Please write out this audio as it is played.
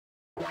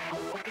Hello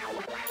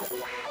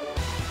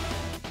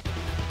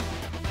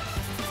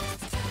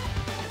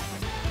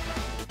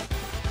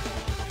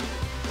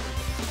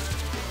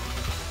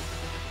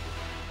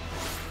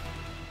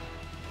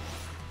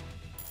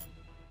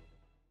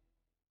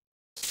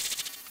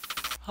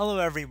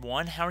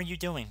everyone, how are you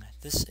doing?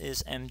 This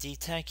is MD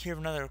Tech here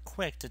with another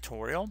quick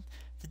tutorial.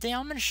 Today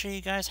I'm going to show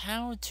you guys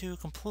how to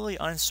completely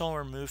uninstall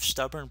or remove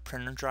stubborn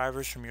printer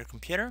drivers from your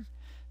computer.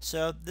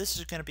 So this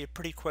is going to be a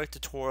pretty quick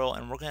tutorial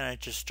and we're going to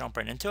just jump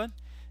right into it.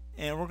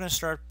 And we're going to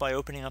start by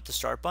opening up the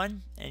start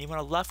button, and you want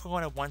to left click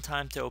on it one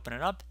time to open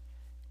it up.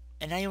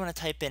 And now you want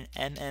to type in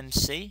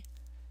MMC,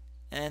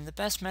 and the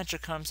best message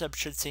that comes up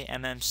should say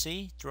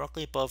MMC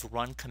directly above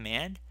run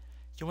command.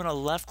 You want to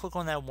left click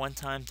on that one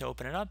time to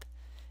open it up.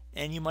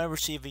 And you might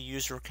receive a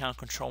user account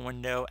control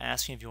window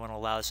asking if you want to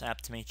allow this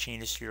app to make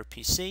changes to your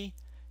PC.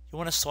 You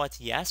want to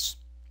select yes.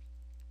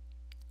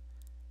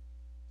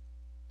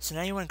 So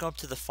now you want to go up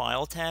to the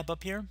File tab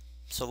up here.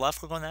 So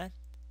left click on that.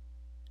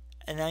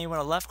 And now you want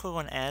to left click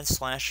on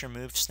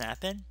Add/Remove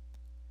Snap-in.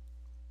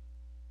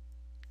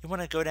 You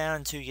want to go down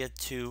until you get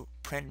to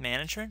Print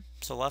Management.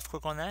 So left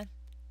click on that.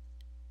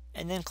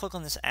 And then click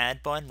on this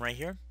Add button right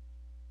here.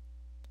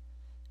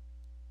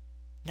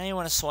 Now you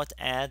want to select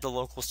Add the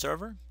local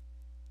server.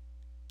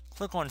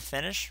 Click on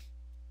Finish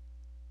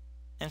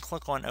and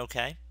click on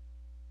OK.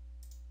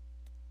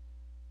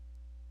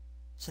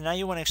 So now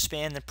you want to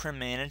expand the print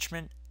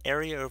management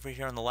area over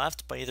here on the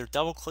left by either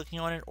double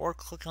clicking on it or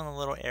clicking on the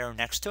little arrow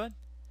next to it.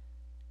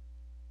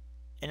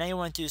 And now you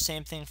want to do the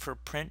same thing for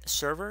print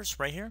servers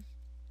right here.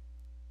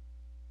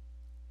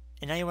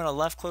 And now you want to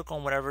left click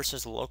on whatever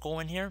says local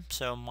in here.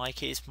 So in my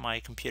case,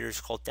 my computer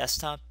is called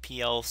desktop,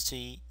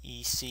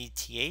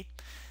 PLCECT8.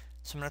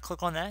 So I'm going to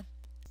click on that.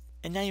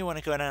 And now you want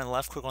to go down and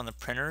left click on the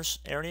printers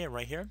area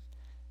right here.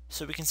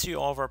 So we can see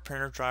all of our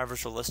printer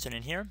drivers are listed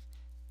in here.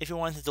 If you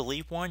want to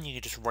delete one, you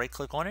can just right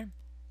click on it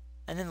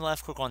and then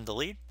left click on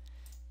delete.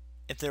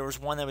 If there was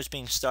one that was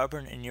being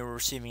stubborn and you were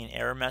receiving an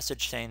error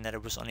message saying that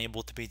it was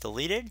unable to be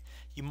deleted,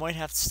 you might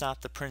have to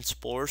stop the Print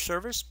Explorer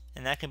service,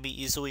 and that can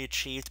be easily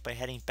achieved by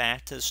heading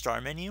back to the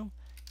Start menu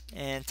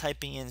and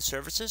typing in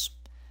Services.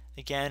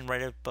 Again,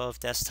 right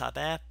above Desktop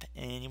App,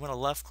 and you want to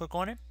left click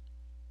on it.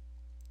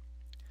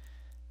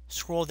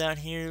 Scroll down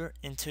here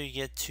until you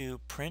get to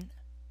Print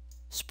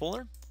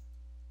Spooler.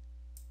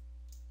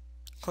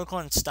 Click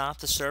on Stop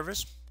the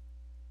Service.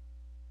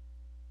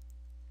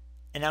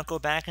 And now go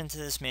back into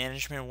this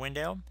management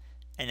window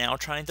and now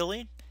try and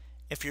delete.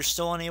 If you're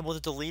still unable to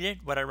delete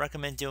it, what I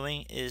recommend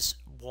doing is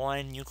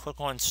one, you click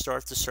on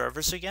Start the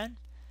Service again,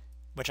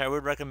 which I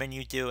would recommend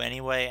you do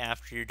anyway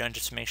after you're done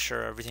just to make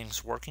sure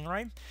everything's working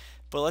right.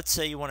 But let's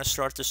say you want to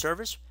start the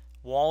service.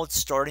 While it's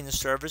starting the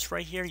service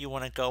right here, you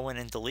want to go in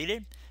and delete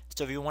it.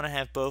 So if you want to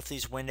have both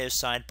these windows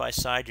side by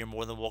side, you're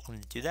more than welcome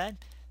to do that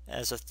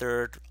as a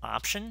third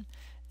option.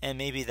 And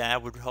maybe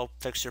that would help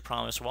fix your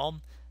problem as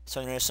well. So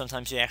I know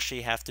sometimes you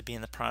actually have to be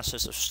in the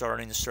process of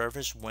starting the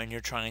service when you're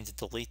trying to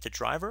delete the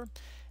driver.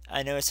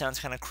 I know it sounds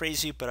kind of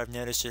crazy, but I've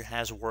noticed it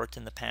has worked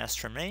in the past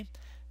for me.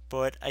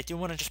 But I do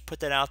want to just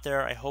put that out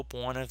there. I hope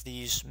one of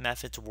these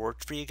methods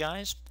worked for you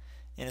guys.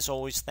 And as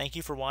always, thank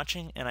you for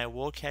watching, and I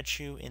will catch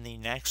you in the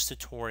next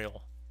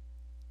tutorial.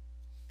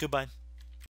 Goodbye.